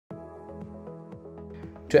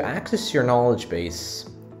To access your knowledge base,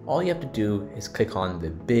 all you have to do is click on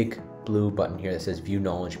the big blue button here that says View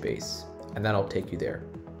Knowledge Base, and that'll take you there.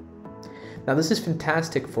 Now this is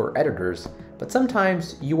fantastic for editors, but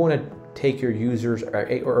sometimes you want to take your users,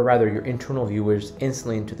 or rather your internal viewers,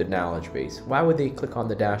 instantly into the knowledge base. Why would they click on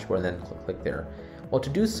the dashboard and then click there? Well, to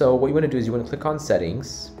do so, what you want to do is you want to click on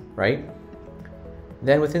Settings, right?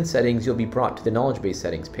 Then within Settings, you'll be brought to the knowledge base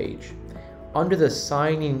settings page. Under the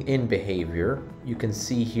signing in behavior, you can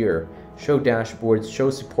see here, show dashboards, show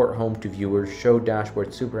support home to viewers, show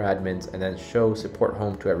dashboard super admins, and then show support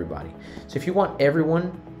home to everybody. So if you want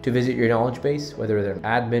everyone to visit your knowledge base, whether they're an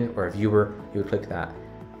admin or a viewer, you would click that.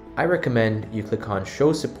 I recommend you click on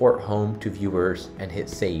show support home to viewers and hit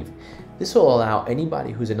save. This will allow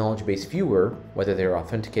anybody who's a knowledge base viewer, whether they're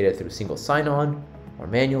authenticated through single sign-on or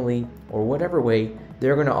manually or whatever way,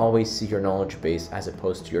 they're going to always see your knowledge base as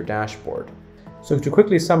opposed to your dashboard. So to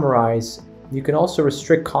quickly summarize, you can also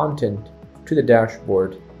restrict content to the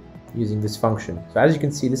dashboard using this function. So as you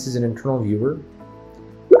can see, this is an internal viewer,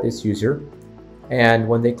 this user, and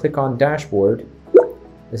when they click on dashboard,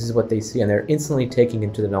 this is what they see, and they're instantly taken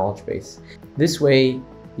into the knowledge base. This way,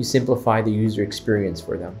 you simplify the user experience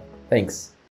for them. Thanks.